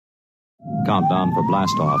Countdown for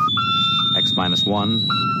blastoff. X-1.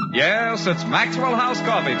 Yes, it's Maxwell House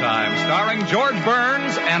Coffee Time, starring George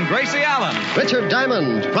Burns and Gracie Allen. Richard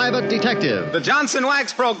Diamond, Private Detective. The Johnson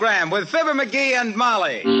Wax Program with Fibber McGee and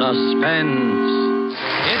Molly. Suspense.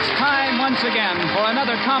 It's time once again for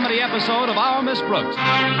another comedy episode of Our Miss Brooks.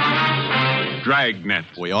 Dragnet.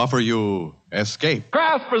 We offer you Escape.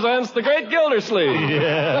 Kraft presents The Great Gildersleeve.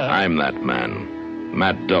 Yeah. I'm that man,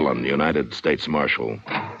 Matt Dillon, United States Marshal.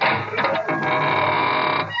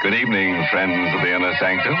 Good evening, friends of the Inner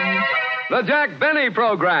Sanctum. The Jack Benny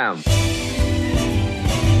Program.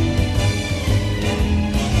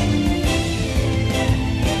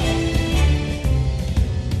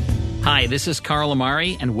 Hi, this is Carl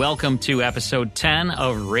Amari, and welcome to episode 10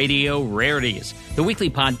 of Radio Rarities, the weekly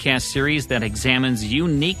podcast series that examines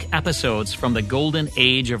unique episodes from the golden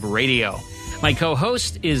age of radio. My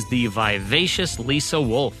co-host is the vivacious Lisa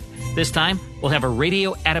Wolf. This time, we'll have a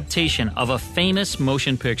radio adaptation of a famous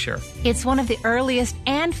motion picture. It's one of the earliest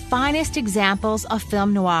and finest examples of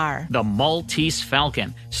film noir. The Maltese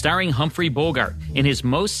Falcon, starring Humphrey Bogart in his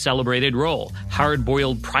most celebrated role,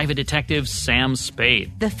 hard-boiled private detective Sam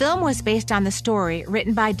Spade. The film was based on the story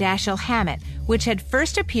written by Dashiell Hammett, which had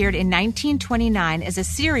first appeared in 1929 as a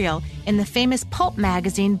serial in the famous pulp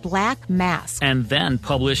magazine Black Mask. And then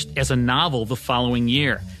published as a novel the following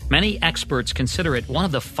year. Many experts consider it one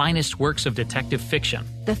of the finest works of detective fiction.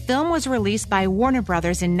 The film was released by Warner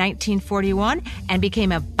Brothers in 1941 and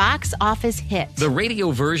became a box office hit. The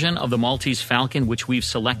radio version of The Maltese Falcon, which we've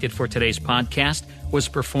selected for today's podcast, was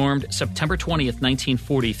performed September 20th,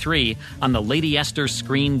 1943 on the Lady Esther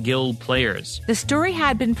Screen Guild Players. The story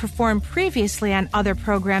had been performed previously on other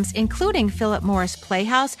programs, including Philip Morris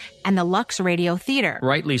Playhouse and the Lux Radio Theater.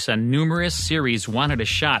 Right, Lisa. Numerous series wanted a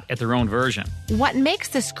shot at their own version. What makes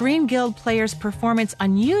the Screen Guild Players' performance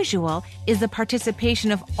unusual is the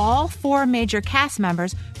participation of all four major cast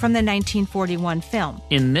members from the 1941 film.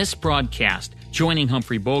 In this broadcast, joining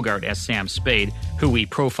Humphrey Bogart as Sam Spade, who we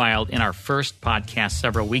profiled in our first podcast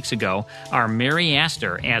several weeks ago, are Mary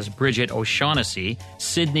Astor as Bridget O'Shaughnessy,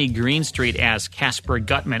 Sidney Greenstreet as Casper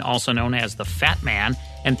Gutman, also known as the Fat Man,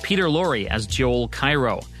 and Peter Lorre as Joel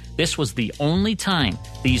Cairo. This was the only time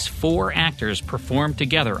these four actors performed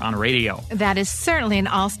together on radio. That is certainly an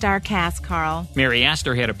all-star cast, Carl. Mary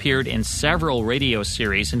Astor had appeared in several radio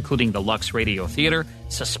series, including the Lux Radio Theater,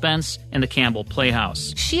 Suspense, and the Campbell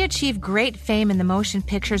Playhouse. She achieved great fame in the motion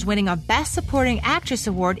pictures, winning a Best Supporting Actress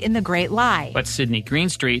award in The Great Lie. But Sidney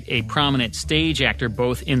Greenstreet, a prominent stage actor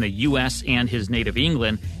both in the U.S. and his native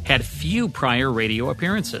England, had few prior radio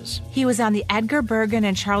appearances. He was on the Edgar Bergen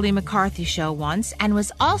and Charlie McCarthy show once, and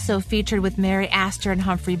was also featured with Mary Astor and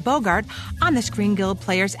Humphrey Bogart on the Screen Guild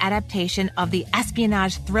Players adaptation of the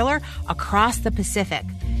espionage thriller Across the Pacific.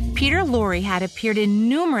 Peter Lorre had appeared in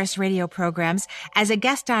numerous radio programs as a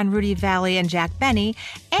guest on Rudy Vallée and Jack Benny,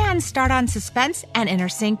 and starred on Suspense and Inner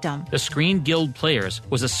Sanctum. The Screen Guild Players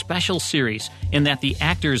was a special series in that the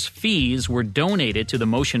actors' fees were donated to the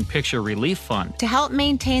Motion Picture Relief Fund to help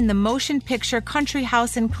maintain the Motion Picture Country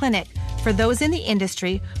House and Clinic for those in the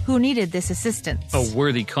industry who needed this assistance. A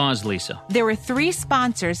worthy cause, Lisa. There were three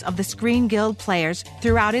sponsors of the Screen Guild Players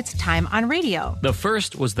throughout its time on radio. The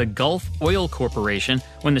first was the Gulf Oil Corporation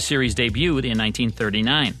when the series debuted in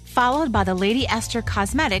 1939. Followed by the Lady Esther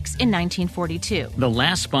Cosmetics in 1942. The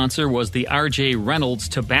last sponsor was the R.J. Reynolds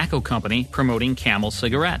Tobacco Company, promoting Camel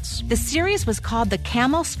cigarettes. The series was called the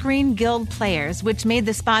Camel Screen Guild Players, which made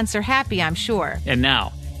the sponsor happy, I'm sure. And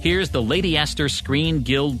now, here's the Lady Esther Screen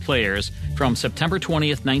Guild Players from September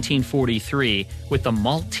 20th, 1943, with the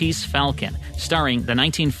Maltese Falcon, starring the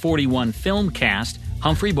 1941 film cast,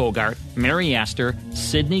 Humphrey Bogart, Mary Astor,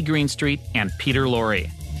 Sidney Greenstreet, and Peter Lorre.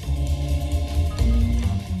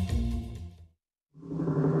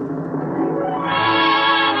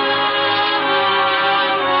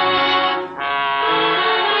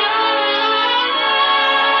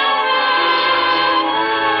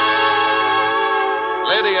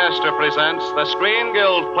 Lady Esther presents the Screen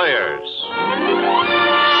Guild Players.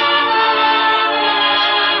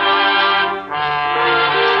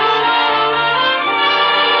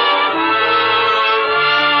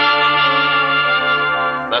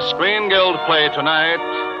 The Screen Guild play tonight,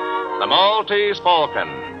 The Maltese Falcon.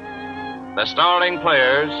 The starring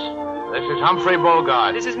players, this is Humphrey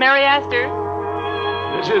Bogart. This is Mary Astor.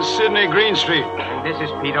 This is Sidney Greenstreet. And this is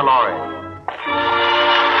Peter Lorre.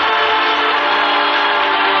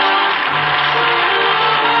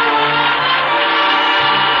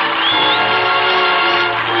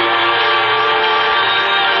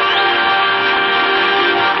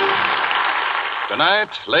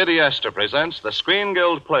 Tonight, Lady Esther presents the Screen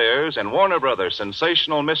Guild Players in Warner Brothers'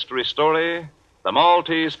 sensational mystery story, The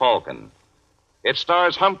Maltese Falcon. It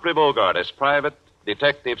stars Humphrey Bogart as Private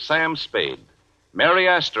Detective Sam Spade, Mary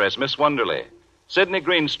Astor as Miss Wonderly, Sidney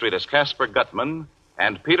Greenstreet as Casper Gutman,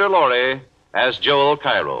 and Peter Lorre as Joel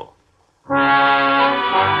Cairo.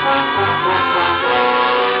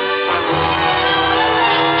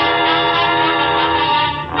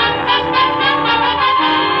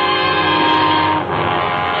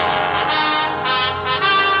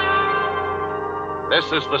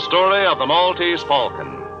 This is the story of the Maltese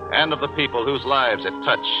Falcon and of the people whose lives it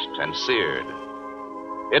touched and seared.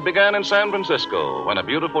 It began in San Francisco when a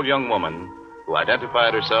beautiful young woman, who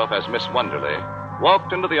identified herself as Miss Wonderly,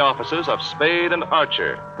 walked into the offices of Spade and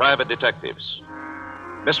Archer, private detectives.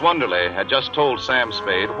 Miss Wonderly had just told Sam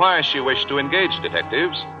Spade why she wished to engage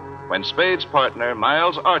detectives when Spade's partner,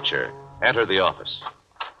 Miles Archer, entered the office.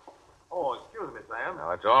 Oh, excuse me, Sam.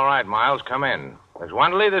 No, it's all right, Miles. Come in. Miss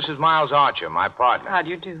Wonderly, this is Miles Archer, my partner. How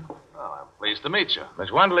do you do? Oh, I'm pleased to meet you.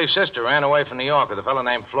 Miss Wonderly's sister ran away from New York with a fellow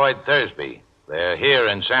named Floyd Thursby. They're here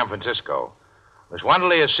in San Francisco. Miss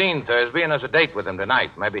Wonderly has seen Thursby and has a date with him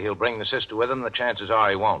tonight. Maybe he'll bring the sister with him. The chances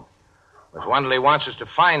are he won't. Miss Wonderly wants us to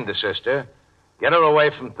find the sister, get her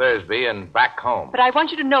away from Thursby, and back home. But I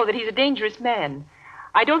want you to know that he's a dangerous man.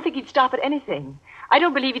 I don't think he'd stop at anything. I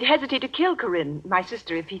don't believe he'd hesitate to kill Corinne, my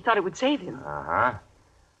sister, if he thought it would save him. Uh-huh.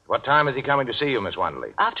 What time is he coming to see you, Miss Wonderly?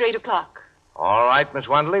 After 8 o'clock. All right, Miss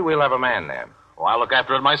Wonderly, we'll have a man there. Oh, I'll look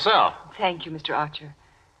after it myself. Thank you, Mr. Archer.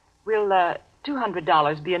 Will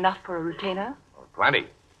 $200 be enough for a retainer? Oh, plenty.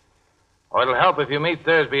 Oh, it'll help if you meet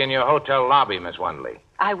Thursby in your hotel lobby, Miss Wonderly.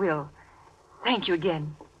 I will. Thank you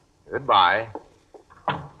again. Goodbye.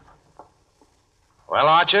 Well,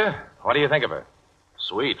 Archer, what do you think of her?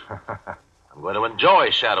 Sweet. I'm going to enjoy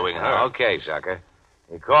shadowing her. Okay, sucker.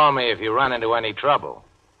 You call me if you run into any trouble.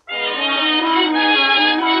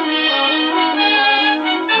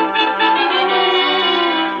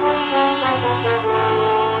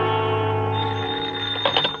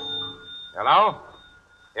 Hello?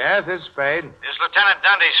 Yes, it's Spade. This is Lieutenant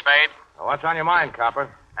Dundee, Spade. What's on your mind, Copper?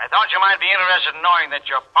 I thought you might be interested in knowing that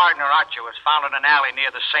your partner, Archer, was found in an alley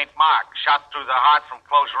near the St. Mark, shot through the heart from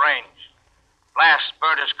close range. Blast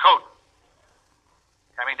burnt his coat.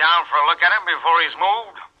 Coming down for a look at him before he's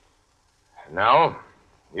moved? No.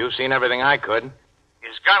 You've seen everything I could.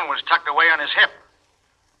 His gun was tucked away on his hip.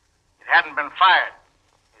 It hadn't been fired.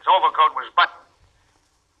 His overcoat was buttoned.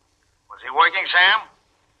 Was he working, Sam?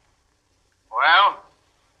 Well?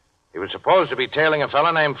 He was supposed to be tailing a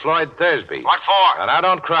fellow named Floyd Thursby. What for? And now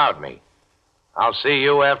don't crowd me. I'll see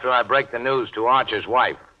you after I break the news to Archer's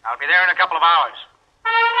wife. I'll be there in a couple of hours.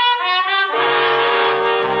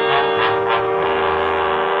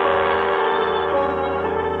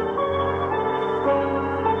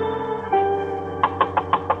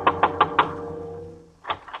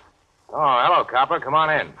 Oh, hello, Copper. Come on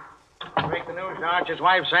in. Break the news to Archer's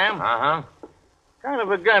wife, Sam? Uh-huh. What kind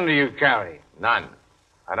of a gun do you carry? None.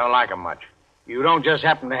 I don't like 'em much. You don't just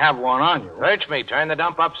happen to have one on you. Search me. Turn the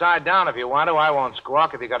dump upside down if you want to. I won't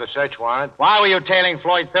squawk if you got a search warrant. Why were you tailing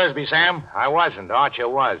Floyd Thursby, Sam? I wasn't. Archer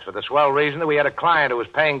was, for the swell reason that we had a client who was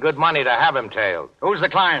paying good money to have him tailed. Who's the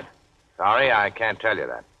client? Sorry, I can't tell you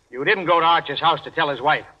that. You didn't go to Archer's house to tell his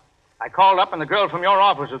wife. I called up and the girl from your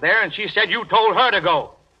office was there, and she said you told her to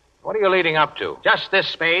go. What are you leading up to? Just this,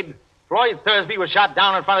 Spade. Floyd Thursby was shot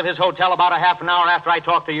down in front of his hotel about a half an hour after I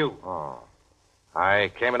talked to you. Oh.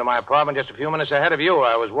 I came into my apartment just a few minutes ahead of you.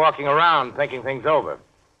 I was walking around thinking things over.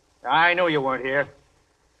 I knew you weren't here.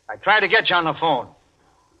 I tried to get you on the phone.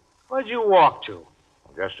 Where'd you walk to?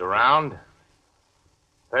 Just around.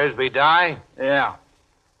 Thursby die? Yeah.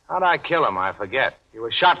 How'd I kill him? I forget. He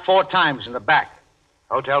was shot 4 times in the back.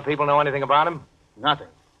 Hotel people know anything about him? Nothing.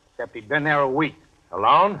 Except he'd been there a week.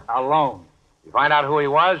 Alone? Alone. You find out who he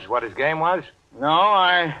was? What his game was? No,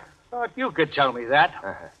 I thought you could tell me that.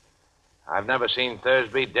 I've never seen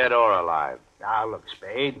Thursby dead or alive. Now, look,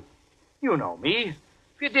 Spade. You know me.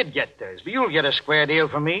 If you did get Thursby, you'll get a square deal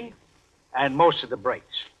from me. And most of the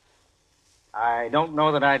breaks. I don't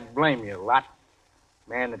know that I'd blame you a lot.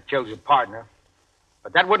 Man that kills your partner.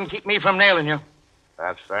 But that wouldn't keep me from nailing you.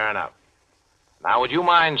 That's fair enough. Now, would you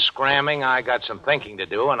mind scramming? I got some thinking to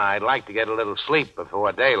do, and I'd like to get a little sleep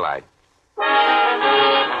before daylight.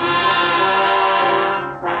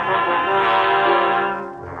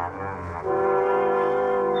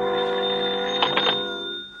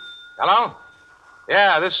 Hello?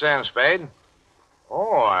 Yeah, this is Sam Spade.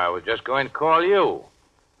 Oh, I was just going to call you.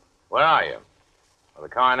 Where are you? Well, the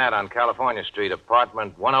Coronet on California Street,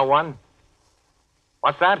 apartment 101?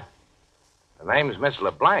 What's that? The name's Miss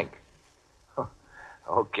LeBlanc.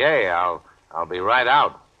 Okay, I'll be right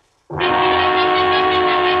out.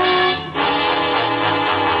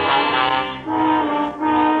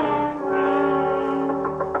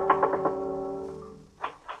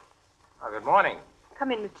 Good morning.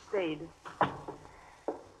 Come in, Mr. Spade.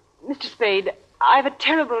 Mr. Spade, I've a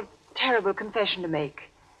terrible, terrible confession to make.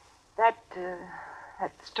 That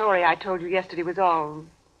story I told you yesterday was all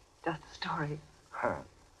just a story.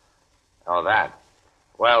 Oh, that.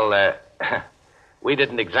 Well, we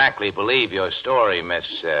didn't exactly believe your story, Miss...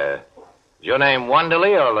 is your name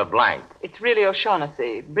Wonderly or LeBlanc? It's really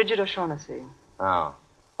O'Shaughnessy, Bridget O'Shaughnessy. Oh.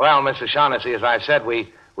 Well, Miss O'Shaughnessy, as I said,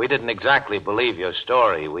 we didn't exactly believe your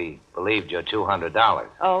story. We believed your $200.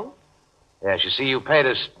 Oh? Yes, you see, you paid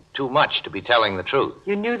us too much to be telling the truth.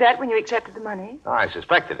 You knew that when you accepted the money? Oh, I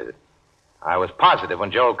suspected it. I was positive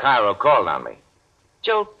when Joel Cairo called on me.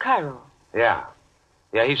 Joel Cairo? Yeah.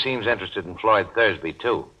 Yeah, he seems interested in Floyd Thursby,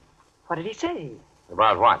 too. What did he say?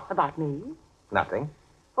 About what? About me? Nothing.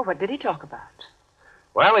 Well, what did he talk about?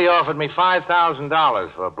 Well, he offered me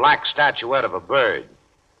 $5,000 for a black statuette of a bird.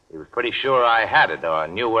 He was pretty sure I had it or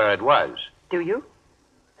knew where it was. Do you?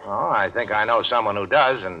 Oh, I think I know someone who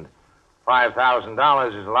does, and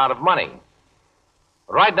 $5,000 is a lot of money.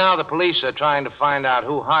 But right now, the police are trying to find out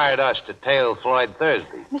who hired us to tail Floyd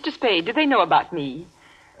Thursby. Mr. Spade, do they know about me?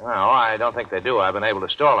 No, I don't think they do. I've been able to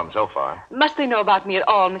stall them so far. Must they know about me at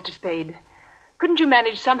all, Mr. Spade? Couldn't you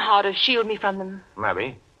manage somehow to shield me from them?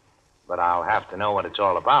 Maybe. But I'll have to know what it's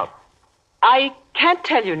all about. I can't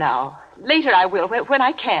tell you now. Later I will, when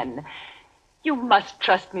I can. You must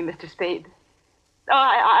trust me, Mr. Spade. Oh,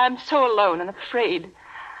 I'm so alone and afraid.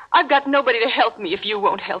 I've got nobody to help me if you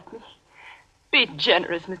won't help me. Be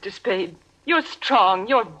generous, Mr. Spade. You're strong.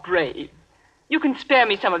 You're brave. You can spare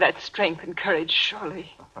me some of that strength and courage,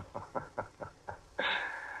 surely.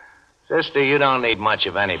 Sister, you don't need much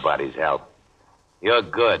of anybody's help. You're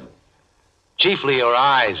good. Chiefly your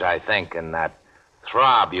eyes, I think, and that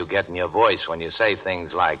throb you get in your voice when you say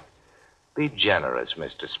things like, be generous,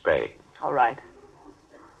 Mr. Spade. All right.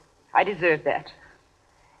 I deserve that.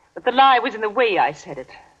 But the lie was in the way I said it,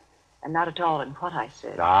 and not at all in what I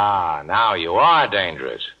said. Ah, now you are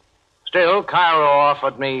dangerous. Still, Cairo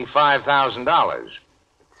offered me $5,000. It's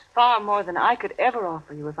far more than I could ever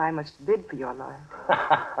offer you if I must bid for your life.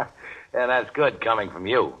 Yeah, that's good coming from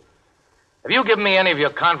you. Have you given me any of your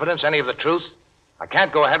confidence, any of the truth? I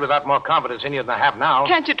can't go ahead without more confidence in you than I have now.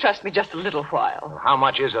 Can't you trust me just a little while? Well, how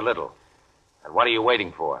much is a little? And what are you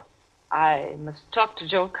waiting for? I must talk to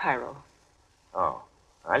Joel Cairo. Oh.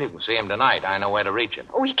 Well, you can see him tonight. I know where to reach him.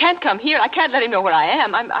 Oh, he can't come here. I can't let him know where I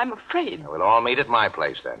am. I'm afraid. We'll all meet at my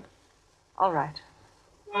place, then. All right.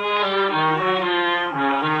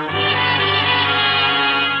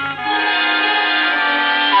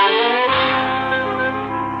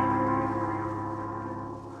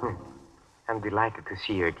 I'm delighted to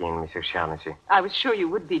see you again, Miss O'Shaughnessy. I was sure you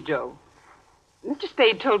would be, Joe. Mr.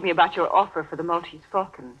 Spade told me about your offer for the Maltese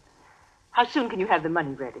Falcon. How soon can you have the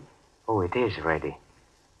money ready? Oh, it is ready.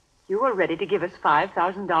 You are ready to give us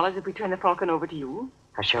 $5,000 if we turn the Falcon over to you?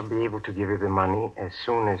 I shall be able to give you the money as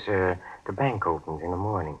soon as the bank opens in the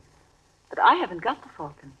morning. But I haven't got the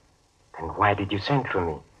Falcon. Then why did you send for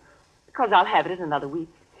me? Because I'll have it in another week.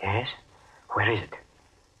 Yes? Where is it?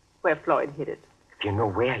 Where Floyd hid it. If you know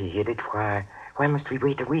where he hid it, why must we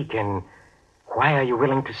wait a week? And why are you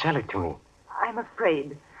willing to sell it to me? I'm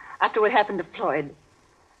afraid. After what happened to Floyd,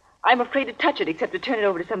 I'm afraid to touch it except to turn it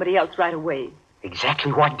over to somebody else right away.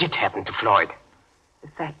 Exactly what did happen to Floyd? The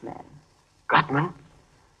fat man. Gutman?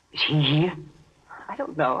 Is he here? I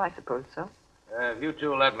don't know. I suppose so. If you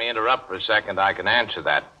two let me interrupt for a second, I can answer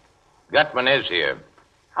that. Gutman is here.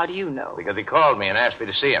 How do you know? Because he called me and asked me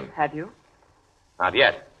to see him. Have you? Not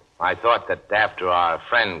yet. I thought that after our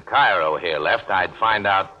friend Cairo here left, I'd find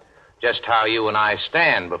out just how you and I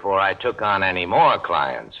stand before I took on any more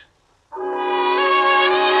clients.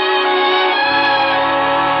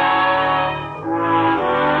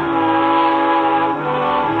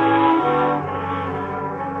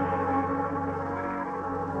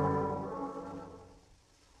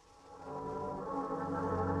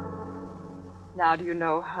 Now do you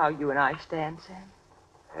know how you and I stand, Sam?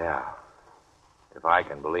 Yeah. If I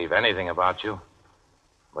can believe anything about you.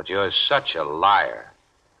 But you're such a liar.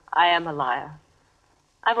 I am a liar.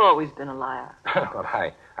 I've always been a liar. Well,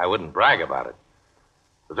 I wouldn't brag about it.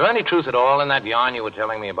 Was there any truth at all in that yarn you were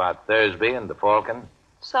telling me about Thursby and the Falcon?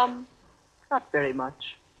 Some. Not very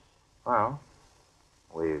much. Well,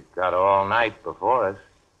 we've got all night before us.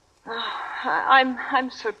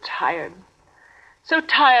 I'm so tired. So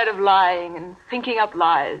tired of lying and thinking up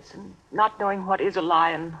lies and not knowing what is a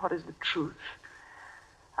lie and what is the truth.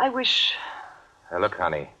 I wish Hey, look,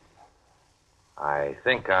 honey. I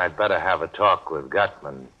think I'd better have a talk with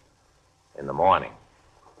Gutman in the morning.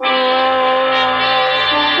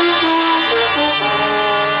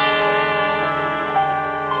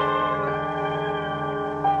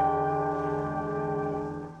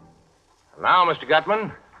 Now, Mr.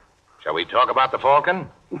 Gutman, shall we talk about the Falcon?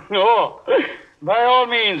 Oh, by all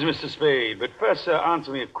means, Mr. Spade. But first,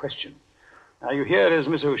 answer me a question. Are you here as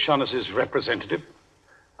Miss O'Shaughnessy's representative?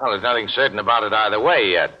 Well, there's nothing certain about it either way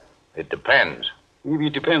yet. It depends. Maybe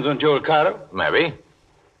it depends on Joel Cairo? Maybe.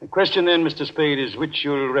 The question then, Mr. Spade, is which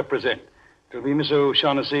you'll represent. It'll be Miss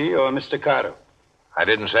O'Shaughnessy or Mr. Cairo. I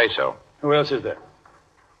didn't say so. Who else is there?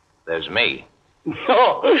 There's me.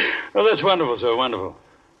 Oh, well, that's wonderful, sir, wonderful.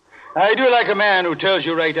 I do like a man who tells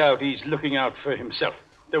you right out he's looking out for himself.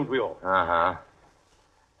 Don't we all? Uh-huh.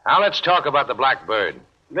 Now let's talk about the Blackbird.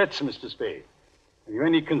 Let's, Mr. Spade. Have you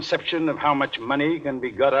any conception of how much money can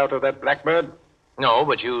be got out of that Blackbird? No,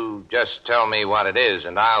 but you just tell me what it is,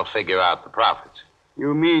 and I'll figure out the profits.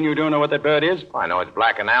 You mean you don't know what that bird is? I know it's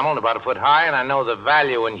black enamel and about a foot high, and I know the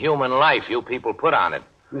value in human life you people put on it.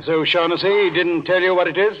 Miss O'Shaughnessy didn't tell you what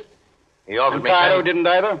it is? He offered me Cairo didn't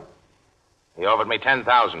either? He offered me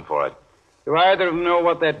 $10,000 for it. Do either of them know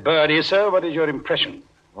what that bird is, sir? What is your impression?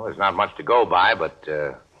 Well, there's not much to go by, but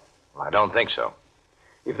I don't think so.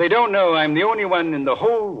 If they don't know, I'm the only one in the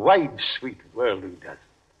whole wide, sweet world who does.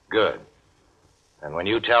 Good. And when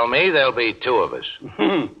you tell me, there'll be two of us.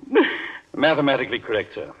 Mathematically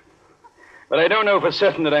correct, sir. But I don't know for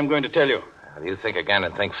certain that I'm going to tell you. If you think again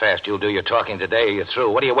and think fast, you'll do your talking today. You're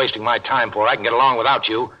through. What are you wasting my time for? I can get along without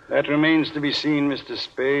you. That remains to be seen, Mr.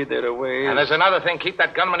 Spade. There are ways. And there's another thing. Keep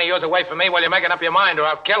that gunman of yours away from me while you're making up your mind, or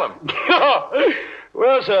I'll kill him.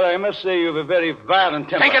 Well, sir, I must say you have a very violent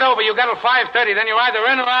temper. Think it over. You got till 5:30. Then you're either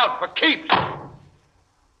in or out for keeps.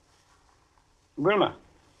 Wilma.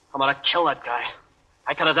 I'm going to kill that guy.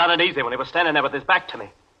 I could have done it easy when he was standing there with his back to me.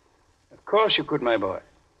 Of course you could, my boy.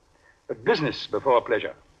 But business before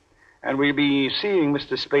pleasure. And we'll be seeing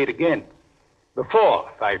Mr. Spade again before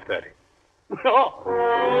 5:30.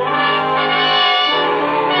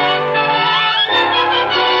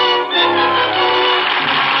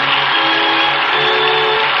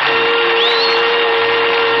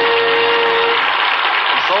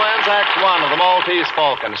 Act One of The Maltese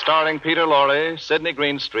Falcon, starring Peter Lorre, Sidney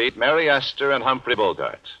Greenstreet, Mary Astor, and Humphrey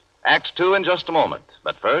Bogart. Act Two in just a moment.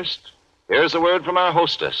 But first, here's a word from our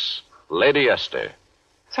hostess, Lady Esther.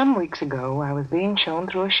 Some weeks ago, I was being shown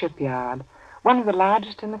through a shipyard, one of the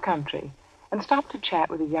largest in the country, and stopped to chat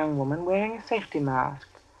with a young woman wearing a safety mask.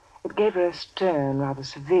 It gave her a stern, rather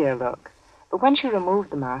severe look, but when she removed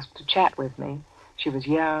the mask to chat with me, she was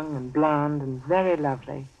young and blonde and very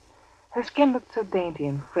lovely. Her skin looked so dainty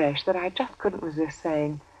and fresh that I just couldn't resist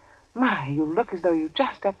saying, "My, you look as though you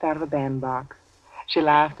just stepped out of a bandbox." She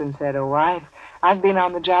laughed and said, "Oh, I've been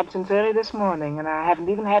on the job since early this morning, and I haven't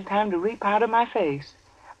even had time to repowder my face.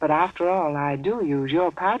 But after all, I do use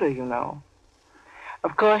your powder, you know."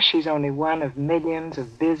 Of course, she's only one of millions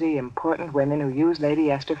of busy, important women who use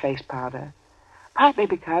Lady Esther face powder, partly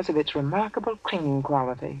because of its remarkable clinging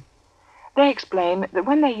quality. They explain that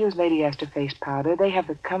when they use Lady Esther face powder, they have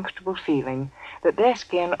the comfortable feeling that their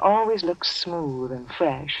skin always looks smooth and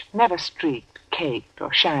fresh, never streaked, caked,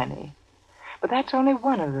 or shiny. But that's only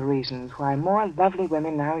one of the reasons why more lovely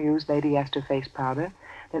women now use Lady Esther face powder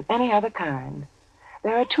than any other kind.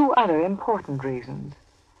 There are two other important reasons.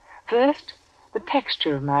 First, the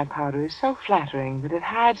texture of my powder is so flattering that it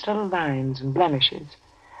hides little lines and blemishes,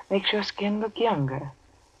 makes your skin look younger.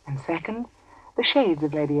 And second, the shades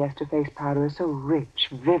of Lady Esther face powder are so rich,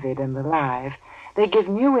 vivid, and alive, they give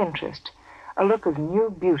new interest, a look of new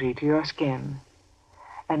beauty to your skin.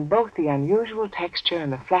 And both the unusual texture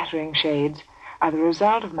and the flattering shades are the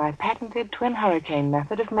result of my patented twin hurricane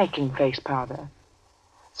method of making face powder.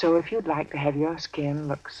 So if you'd like to have your skin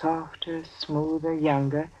look softer, smoother,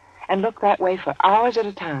 younger, and look that way for hours at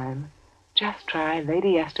a time, just try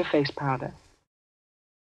Lady Esther face powder.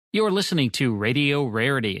 You're listening to Radio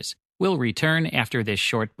Rarities. We'll return after this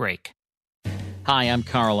short break. Hi, I'm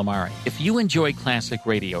Carl Amari. If you enjoy classic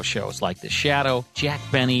radio shows like The Shadow, Jack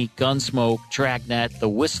Benny, Gunsmoke, Dragnet, The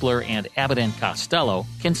Whistler, and Abbott and Costello,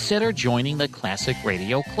 consider joining the Classic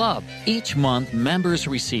Radio Club. Each month, members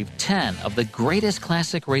receive 10 of the greatest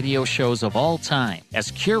classic radio shows of all time. As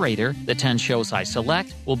curator, the 10 shows I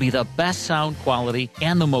select will be the best sound quality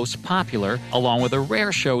and the most popular, along with a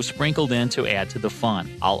rare show sprinkled in to add to the fun.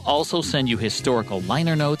 I'll also send you historical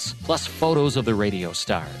liner notes, plus photos of the radio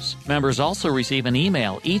stars. Members also receive receive an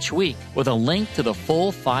email each week with a link to the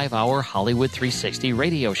full 5-hour Hollywood 360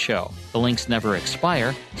 radio show. The links never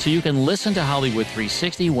expire, so you can listen to Hollywood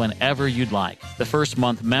 360 whenever you'd like. The first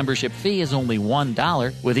month membership fee is only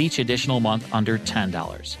 $1, with each additional month under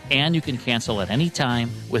 $10. And you can cancel at any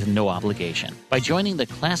time with no obligation. By joining the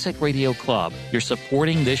Classic Radio Club, you're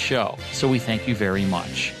supporting this show, so we thank you very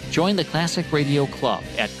much. Join the Classic Radio Club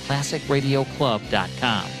at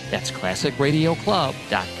classicradioclub.com. That's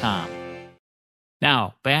classicradioclub.com.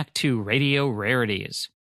 Now, back to Radio Rarities.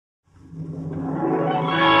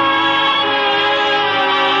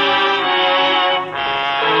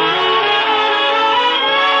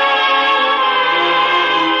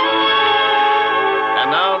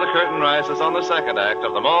 Curtain rises on the second act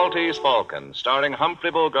of The Maltese Falcon, starring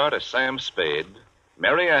Humphrey Bogart as Sam Spade,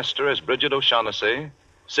 Mary Astor as Bridget O'Shaughnessy,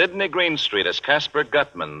 Sidney Greenstreet as Casper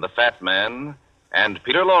Gutman, the Fat Man, and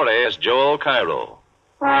Peter Lorre as Joel Cairo.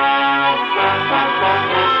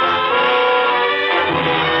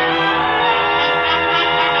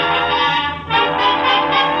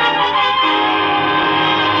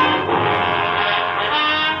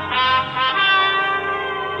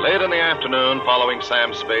 Late in the afternoon, following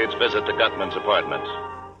Sam Spade's visit to Gutman's apartment,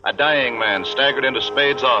 a dying man staggered into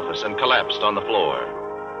Spade's office and collapsed on the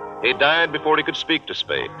floor. He died before he could speak to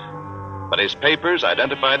Spade, but his papers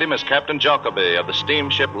identified him as Captain Jacoby of the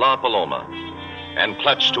steamship La Paloma, and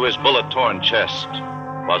clutched to his bullet-torn chest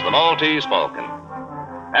was the Maltese Falcon.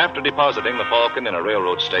 After depositing the Falcon in a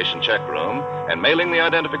railroad station check room and mailing the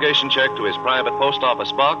identification check to his private post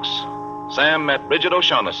office box, Sam met Bridget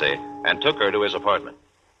O'Shaughnessy and took her to his apartment.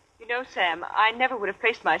 You know, Sam, I never would have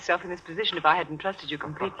placed myself in this position if I hadn't trusted you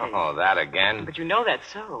completely. Oh, that again? But you know that's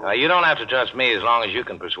so. You don't have to trust me as long as you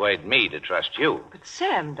can persuade me to trust you. But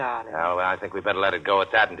Sam, darling. Well, I think we better let it go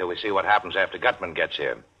at that until we see what happens after Gutman gets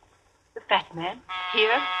here. The Fat Man?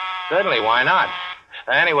 Here? Certainly, why not?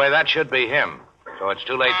 Anyway, that should be him. So it's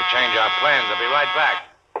too late to change our plans. I'll be right back.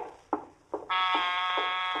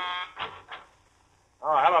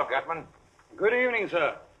 Oh, hello, Gutman. Good evening,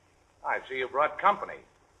 sir. I see you brought company.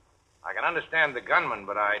 I can understand the gunman,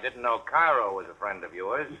 but I didn't know Cairo was a friend of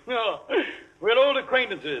yours. No, we're old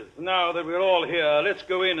acquaintances. Now that we're all here, let's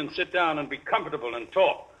go in and sit down and be comfortable and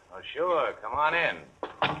talk. Oh, sure. Come on in.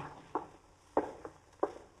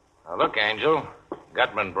 Now, look, Angel.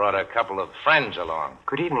 Gutman brought a couple of friends along.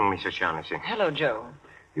 Good evening, Miss O'Shaughnessy. Hello, Joe.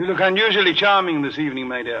 You look unusually charming this evening,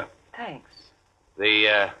 my dear. Thanks.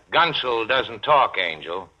 The Gunsul doesn't talk,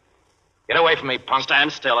 Angel. Get away from me, punk.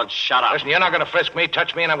 Stand still and shut up. Listen, you're not going to frisk me,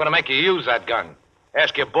 touch me, and I'm going to make you use that gun.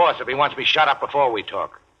 Ask your boss if he wants me shut up before we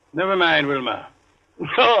talk. Never mind, Wilma.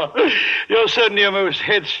 Oh, you're certainly a most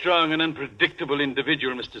headstrong and unpredictable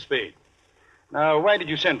individual, Mr. Spade. Now, why did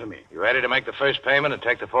you send for me? You ready to make the first payment and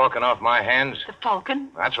take the Falcon off my hands? The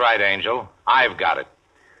Falcon? That's right, Angel. I've got it.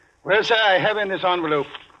 Well, sir, I have in this envelope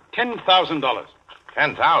 $10,000.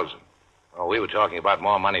 $10,000? Oh, we were talking about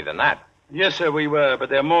more money than that. Yes, sir, we were, but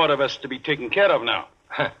there are more of us to be taken care of now.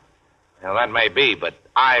 Well, that may be, but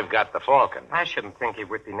I've got the Falcon. I shouldn't think it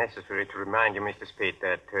would be necessary to remind you, Mr. Spade,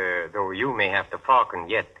 that though you may have the Falcon,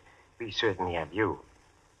 yet we certainly have you.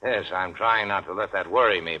 Yes, I'm trying not to let that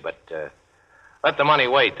worry me, but let the money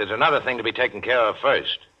wait. There's another thing to be taken care of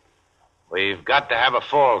first. We've got to have a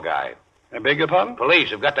fall guy. I beg your pardon?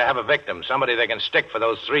 Police have got to have a victim, somebody they can stick for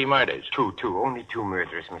those 3 murders. Two. Only 2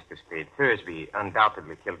 murders, Mr. Spade. Thursby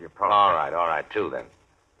undoubtedly killed your partner. All right, 2 then.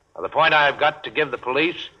 Now, the point I've got to give the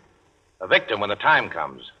police, a victim when the time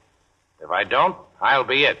comes. If I don't, I'll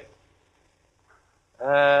be it.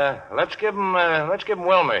 Let's give him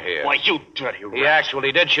Wilmer here. Why, you dirty rat. He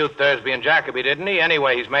actually did shoot Thursby and Jacoby, didn't he?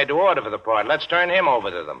 Anyway, he's made to order for the part. Let's turn him over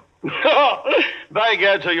to them. By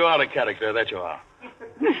God, so you are a character, that you are.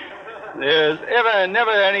 There's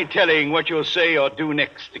never any telling what you'll say or do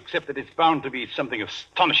next, except that it's bound to be something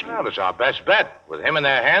astonishing. Well, it's our best bet. With him in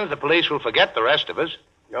their hands, the police will forget the rest of us.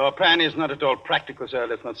 Your plan is not at all practical, sir.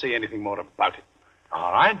 Let's not say anything more about it.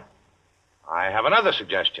 All right. I have another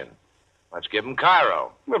suggestion. Let's give him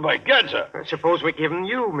Cairo. Well, by God, sir. Suppose we give him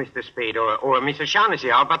you, Mr. Spade, or Miss O'Shaughnessy.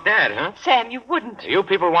 How about that, huh? Sam, you wouldn't. You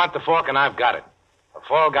people want the Falcon, I've got it. A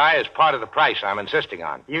fall guy is part of the price I'm insisting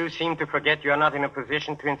on. You seem to forget you're not in a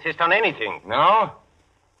position to insist on anything. No?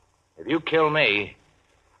 If you kill me,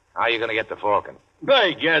 how are you going to get the Falcon?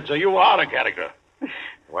 By God, sir, you are a character.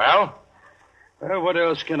 Well? Well, what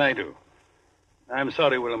else can I do? I'm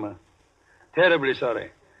sorry, Wilma. Terribly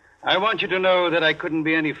sorry. I want you to know that I couldn't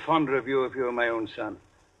be any fonder of you if you were my own son.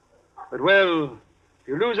 But, well, if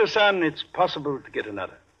you lose a son, it's possible to get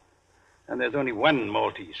another. And there's only one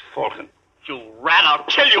Maltese Falcon. You rat, I'll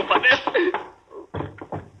kill you for this.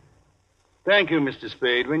 Thank you, Mr.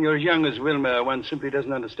 Spade. When you're as young as Wilma, one simply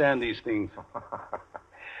doesn't understand these things.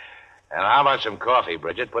 And how about some coffee,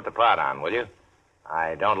 Bridget? Put the pot on, will you?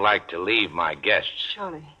 I don't like to leave my guests.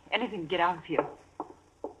 Surely. Anything to get out of here.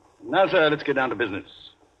 Now, sir, let's get down to business.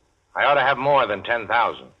 I ought to have more than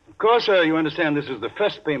 10,000. Of course, sir, you understand this is the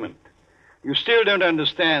first payment. You still don't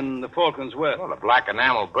understand the falcon's worth. Well, a black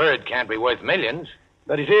enamel bird can't be worth millions.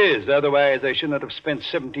 But it is. Otherwise, I should not have spent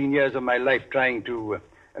 17 years of my life trying to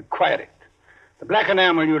acquire it. The black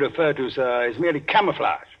enamel you refer to, sir, is merely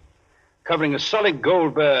camouflage, covering a solid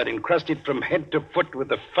gold bird encrusted from head to foot with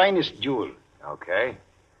the finest jewels. Okay.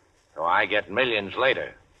 So I get millions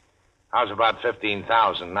later. How's about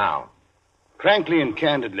 15,000 now? Frankly and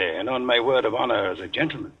candidly, and on my word of honor as a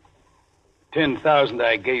gentleman, 10,000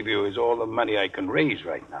 I gave you is all the money I can raise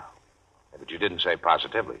right now. Yeah, but you didn't say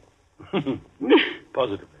positively.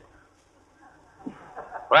 Positively.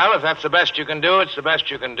 Well, if that's the best you can do, it's the best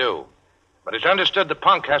you can do. But it's understood the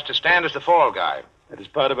punk has to stand as the fall guy. That is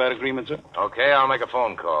part of our agreement, sir. Okay, I'll make a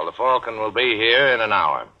phone call. The Falcon will be here in an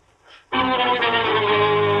hour.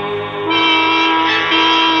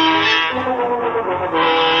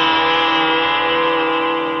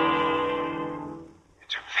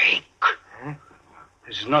 It's a fake. Huh?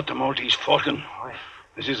 This is not the Maltese Falcon.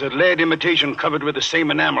 This is a lead imitation covered with the same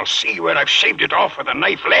enamel. See where I've shaved it off with a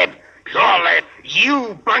knife lead? Pure lead.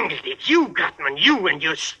 You bungled it. You, Gutman. You and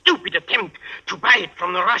your stupid attempt to buy it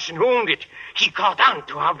from the Russian who owned it. He caught on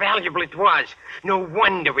to how valuable it was. No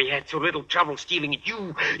wonder we had so little trouble stealing it.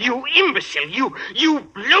 You imbecile. You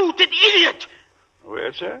bloated idiot.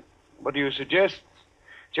 Well, sir, what do you suggest?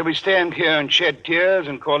 Shall we stand here and shed tears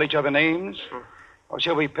and call each other names? Or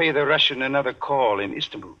shall we pay the Russian another call in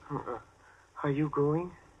Istanbul? Are you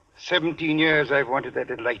going? 17 years I've wanted that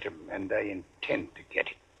little item, and I intend to get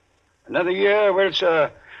it. Another year, well,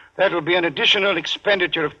 sir, that will be an additional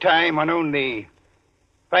expenditure of time on only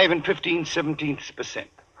 5 15/17%.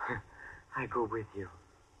 I go with you.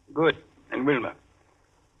 Good. And Wilma?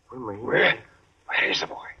 Wilma? Where is the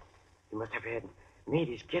boy? He must have had made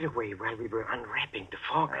his getaway while we were unwrapping the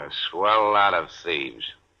Falcon. A swell lot of thieves.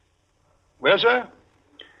 Well, sir,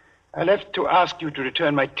 I left to ask you to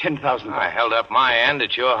return my 10,000. I held up my end.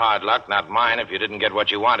 It's your hard luck, not mine, if you didn't get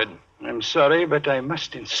what you wanted. I'm sorry, but I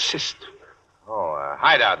must insist. Oh, a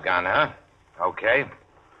hideout gun, huh? Okay.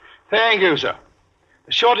 Thank you, sir.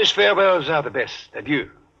 The shortest farewells are the best. Adieu.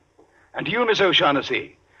 And to you, Miss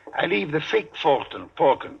O'Shaughnessy, I leave the fake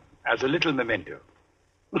Falcon as a little memento.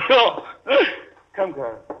 Oh, come,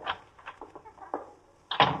 Carl.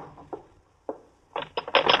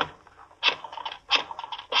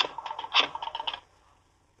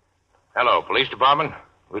 Hello, police department.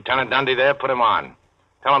 Lieutenant Dundee there. Put him on.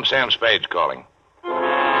 Tell him Sam Spade's calling. Now,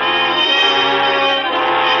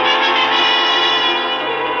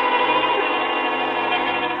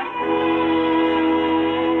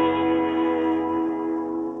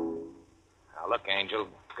 look, Angel.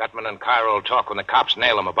 Gutman and Cairo will talk when the cops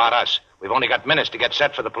nail him about us. We've only got minutes to get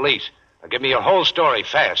set for the police. Now, give me your whole story,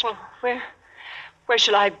 fast. Well, where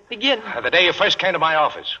shall I begin? The day you first came to my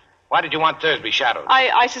office. Why did you want Thursby shadowed?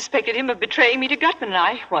 I suspected him of betraying me to Gutman, and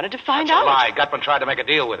I wanted to find out. That's a lie. Gutman tried to make a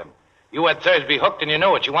deal with him. You had Thursby hooked, and you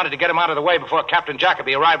knew it. You wanted to get him out of the way before Captain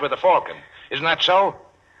Jacoby arrived with the Falcon. Isn't that so?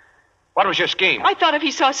 What was your scheme? I thought if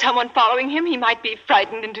he saw someone following him, he might be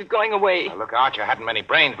frightened into going away. Now, look, Archer hadn't many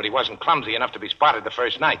brains, but he wasn't clumsy enough to be spotted the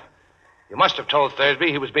first night. You must have told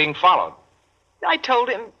Thursby he was being followed. I told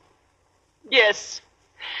him, yes.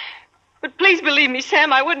 But please believe me,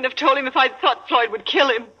 Sam, I wouldn't have told him if I'd thought Floyd would kill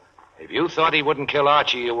him. If you thought he wouldn't kill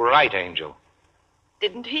Archie, you were right, Angel.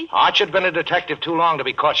 Didn't he? Archie had been a detective too long to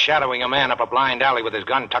be caught shadowing a man up a blind alley with his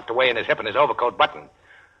gun tucked away in his hip and his overcoat buttoned.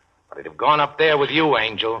 But he'd have gone up there with you,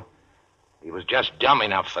 Angel. He was just dumb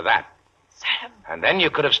enough for that. Sam. And then you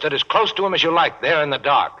could have stood as close to him as you liked, there in the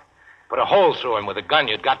dark. Put a hole through him with a gun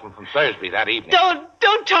you'd gotten from Thursby that evening.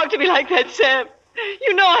 Don't talk to me like that, Sam.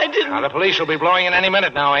 You know I didn't. Now, the police will be blowing in any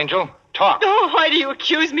minute now, Angel. Talk. Oh, why do you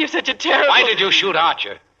accuse me of such a terrible... Why did you shoot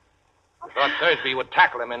Archer? You thought Thursby would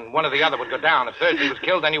tackle him and one or the other would go down. If Thursby was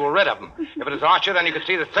killed, then you were rid of him. If it was Archer, then you could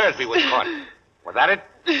see that Thursby was caught. Was that it?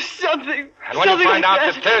 Something. And when you find like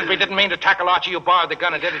out that Thursby didn't mean to tackle Archie, you borrowed the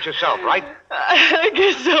gun and did it yourself, right? I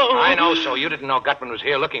guess so. I know so. You didn't know Gutman was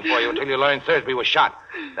here looking for you until you learned Thursby was shot.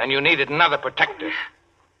 Then you needed another protector.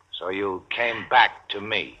 So you came back to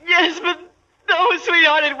me. Yes, but... Oh,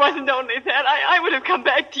 sweetheart, it wasn't only that. I would have come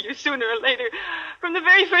back to you sooner or later. From the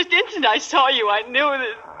very first instant I saw you, I knew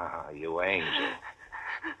that... Ah, you angel.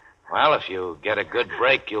 Well, if you get a good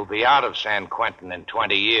break, you'll be out of San Quentin in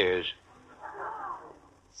 20 years.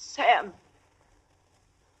 Sam,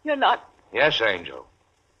 you're not... Yes, Angel.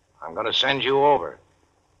 I'm going to send you over.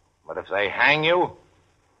 But if they hang you,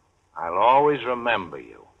 I'll always remember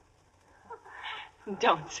you.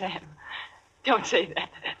 Don't, Sam. Don't say that.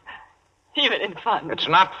 Even in fun. It's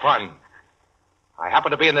not fun. I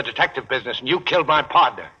happen to be in the detective business, and you killed my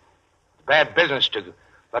partner. It's bad business to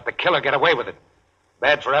let the killer get away with it.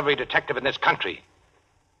 Bad for every detective in this country.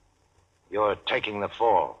 You're taking the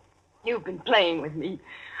fall. You've been playing with me.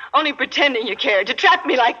 Only pretending you cared. To trap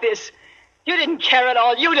me like this. You didn't care at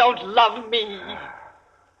all. You don't love me.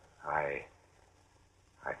 I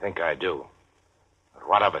think I do. But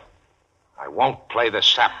what of it? I won't play the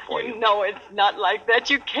sap for you. You know it's not like that.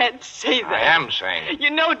 You can't say that. I am saying it. You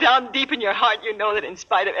know down deep in your heart, you know that in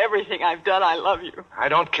spite of everything I've done, I love you. I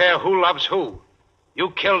don't care who loves who. You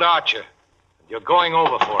killed Archer. You're going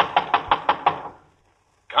over for it.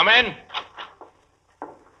 Come in.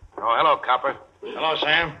 Oh, hello, Copper. Hello,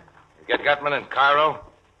 Sam. You get Gutman and Cairo?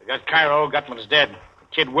 We got Cairo. Gutman's dead.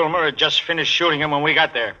 The kid Wilmer had just finished shooting him when we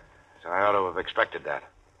got there. So I ought to have expected that.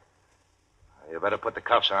 You better put the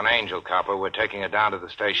cuffs on Angel, Copper. We're taking her down to the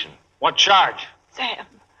station. What charge? Sam.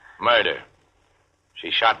 Murder. She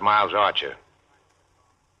shot Miles Archer.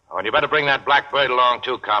 Oh, and you better bring that blackbird along,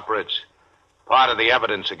 too, Copper. It's part of the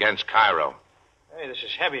evidence against Cairo. Hey, this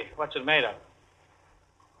is heavy. What's it made of?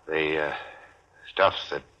 The stuff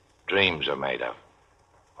that dreams are made of.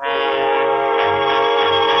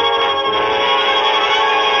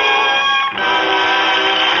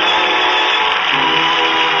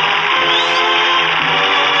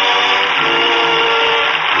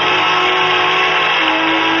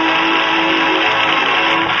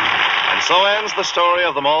 So ends the story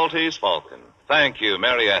of the Maltese Falcon. Thank you,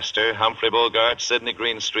 Mary Astor, Humphrey Bogart, Sidney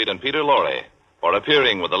Greenstreet, and Peter Lorre for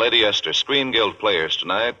appearing with the Lady Astor Screen Guild players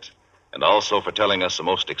tonight, and also for telling us the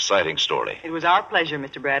most exciting story. It was our pleasure,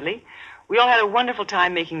 Mr. Bradley. We all had a wonderful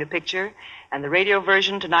time making the picture, and the radio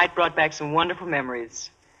version tonight brought back some wonderful memories.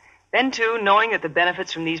 Then, too, knowing that the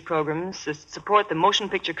benefits from these programs support the Motion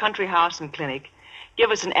Picture Country House and Clinic give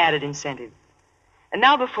us an added incentive. And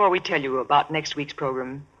now, before we tell you about next week's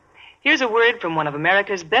program, here's a word from one of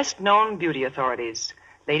America's best-known beauty authorities,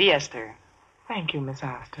 Lady Esther. Thank you, Miss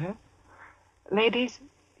Astor. Ladies,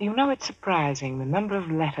 you know it's surprising the number of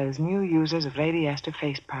letters new users of Lady Esther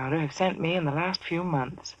face powder have sent me in the last few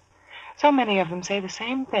months. So many of them say the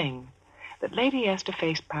same thing, that Lady Esther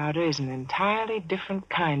face powder is an entirely different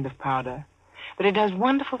kind of powder, that it does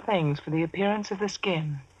wonderful things for the appearance of the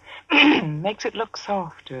skin, makes it look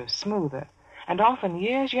softer, smoother, and often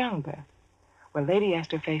years younger. Well, Lady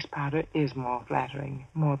Esther face powder is more flattering,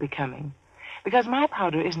 more becoming, because my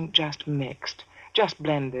powder isn't just mixed, just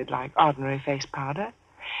blended like ordinary face powder.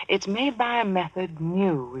 It's made by a method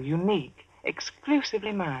new, unique,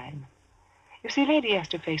 exclusively mine. You see, Lady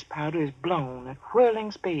Esther face powder is blown at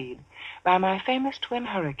whirling speed by my famous twin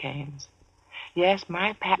hurricanes. Yes,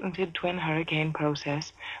 my patented twin hurricane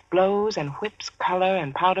process blows and whips color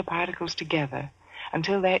and powder particles together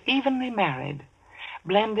until they're evenly married,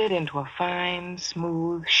 blended into a fine,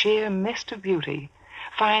 smooth, sheer mist of beauty,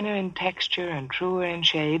 finer in texture and truer in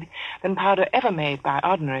shade than powder ever made by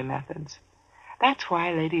ordinary methods. That's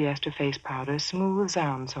why Lady Esther face powder smooths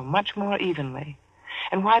on so much more evenly,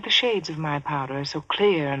 and why the shades of my powder are so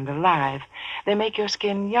clear and alive. They make your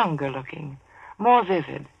skin younger looking, more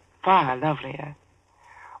vivid, far lovelier.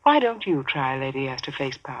 Why don't you try Lady Esther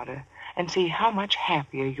face powder and see how much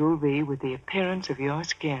happier you'll be with the appearance of your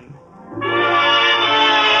skin?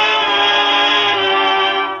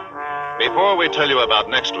 Before we tell you about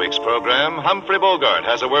next week's program, Humphrey Bogart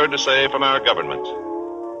has a word to say from our government.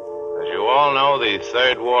 As you all know, the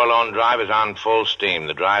Third War Loan Drive is on full steam,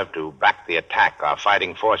 the drive to back the attack our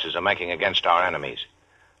fighting forces are making against our enemies.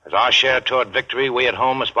 As our share toward victory, we at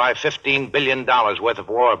home must buy $15 billion worth of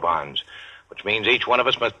war bonds, which means each one of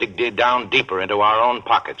us must dig down deeper into our own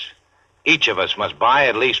pockets. Each of us must buy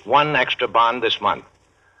at least one extra bond this month.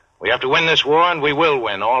 We have to win this war, and we will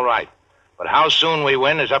win, all right. But how soon we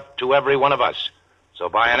win is up to every one of us. So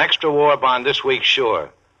buy an extra war bond this week, sure,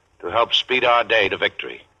 to help speed our day to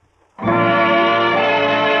victory.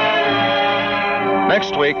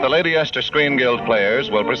 Next week, the Lady Esther Screen Guild players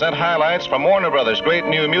will present highlights from Warner Brothers' great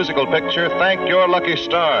new musical picture, Thank Your Lucky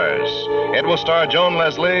Stars. It will star Joan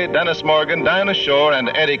Leslie, Dennis Morgan, Dinah Shore, and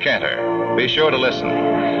Eddie Cantor. Be sure to listen.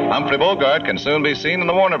 Humphrey Bogart can soon be seen in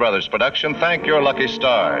the Warner Brothers production, Thank Your Lucky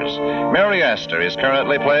Stars. Mary Astor is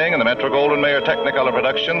currently playing in the Metro-Goldwyn-Mayer Technicolor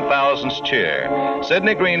production, Thousands Cheer.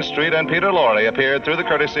 Sidney Greenstreet and Peter Lorre appeared through the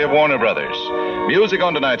courtesy of Warner Brothers. Music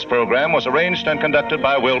on tonight's program was arranged and conducted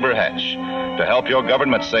by Wilbur Hatch. To help your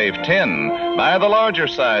government save tin, buy the larger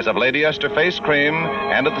size of Lady Esther face cream,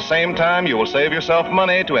 and at the same time, you will save yourself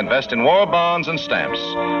money to invest in war bonds and stamps.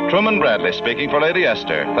 Truman Bradley speaking for Lady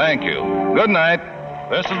Esther. Thank you. Good night.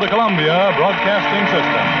 This is the Columbia Broadcasting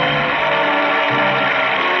System.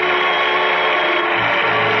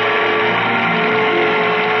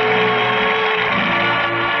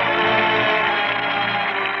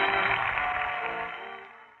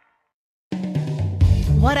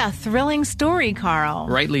 What a thrilling story, Carl.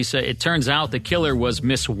 Right, Lisa. It turns out the killer was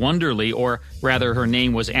Miss Wonderly, or rather her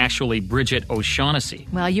name was actually Bridget O'Shaughnessy.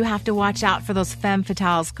 Well, you have to watch out for those femme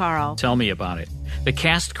fatales, Carl. Tell me about it. The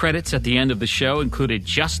cast credits at the end of the show included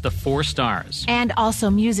just the 4 stars. And also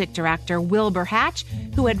music director Wilbur Hatch,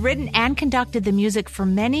 who had written and conducted the music for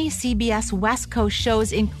many CBS West Coast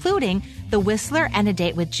shows, including The Whistler and A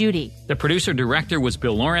Date with Judy. The producer-director was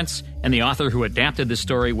Bill Lawrence, and the author who adapted the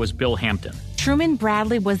story was Bill Hampton. Truman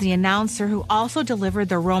Bradley was the announcer who also delivered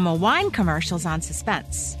the Roma wine commercials on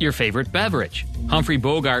Suspense. Your favorite beverage. Humphrey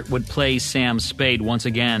Bogart would play Sam Spade once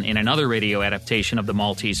again in another radio adaptation of The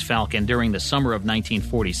Maltese Falcon during the summer of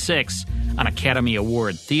 1946 on Academy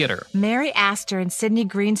Award Theater. Mary Astor and Sidney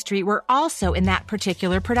Greenstreet were also in that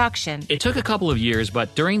particular production. It took a couple of years,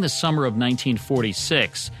 but during the summer of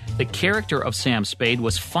 1946, the character of Sam Spade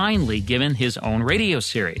was finally given his own radio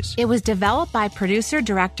series. It was developed by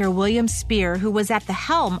producer-director William Spear, who was at the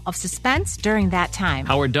helm of Suspense during that time.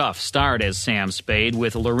 Howard Duff starred as Sam Spade,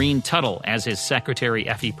 with Lorene Tuttle as his secretary,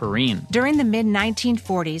 Effie Perrine. During the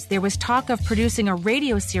mid-1940s, there was talk of producing a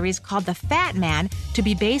radio series called The Fat Man to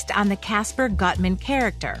be based on the Caspar Gutman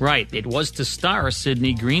character. Right, it was to star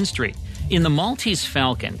Sidney Greenstreet. In The Maltese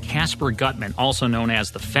Falcon, Caspar Gutman, also known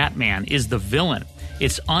as the Fat Man, is the villain.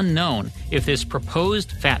 It's unknown if this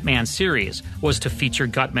proposed Fat Man series was to feature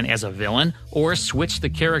Gutman as a villain or switch the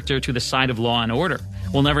character to the side of Law and Order.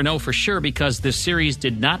 We'll never know for sure because this series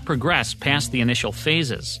did not progress past the initial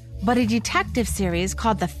phases. But a detective series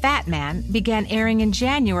called The Fat Man began airing in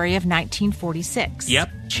January of 1946. Yep,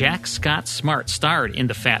 Jack Scott Smart starred in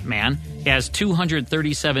The Fat Man as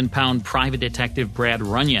 237-pound private detective Brad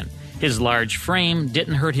Runyon. His large frame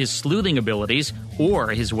didn't hurt his sleuthing abilities or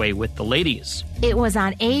his way with the ladies. It was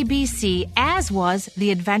on ABC, as was The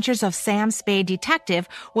Adventures of Sam Spade Detective,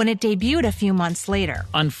 when it debuted a few months later.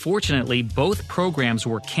 Unfortunately, both programs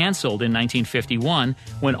were canceled in 1951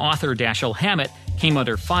 when author Dashiell Hammett came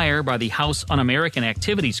under fire by the House Un-American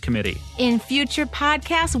Activities Committee. In future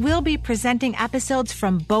podcasts, we'll be presenting episodes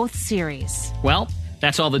from both series. Well,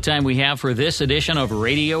 that's all the time we have for this edition of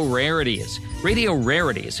Radio Rarities. Radio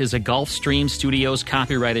Rarities is a Gulfstream Studios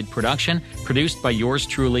copyrighted production produced by yours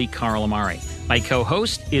truly, Carl Amari. My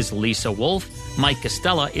co-host is Lisa Wolf. Mike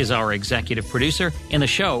Costella is our executive producer, and the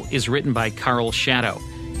show is written by Carl Shadow.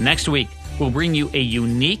 Next week, we'll bring you a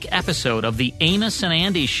unique episode of The Amos and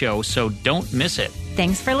Andy Show, so don't miss it.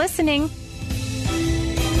 Thanks for listening.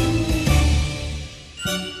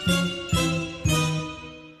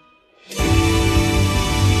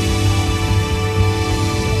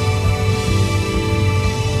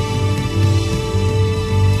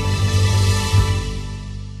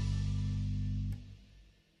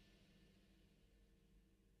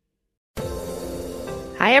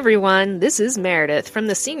 Hi everyone, this is Meredith from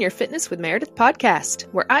the Senior Fitness with Meredith podcast,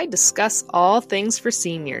 where I discuss all things for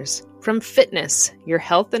seniors. From fitness, your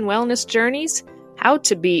health and wellness journeys, how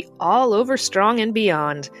to be all over strong and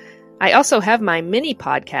beyond. I also have my mini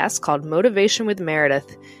podcast called Motivation with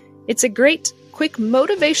Meredith. It's a great, quick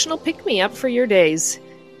motivational pick-me-up for your days.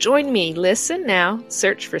 Join me, listen now,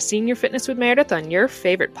 search for Senior Fitness with Meredith on your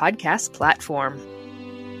favorite podcast platform.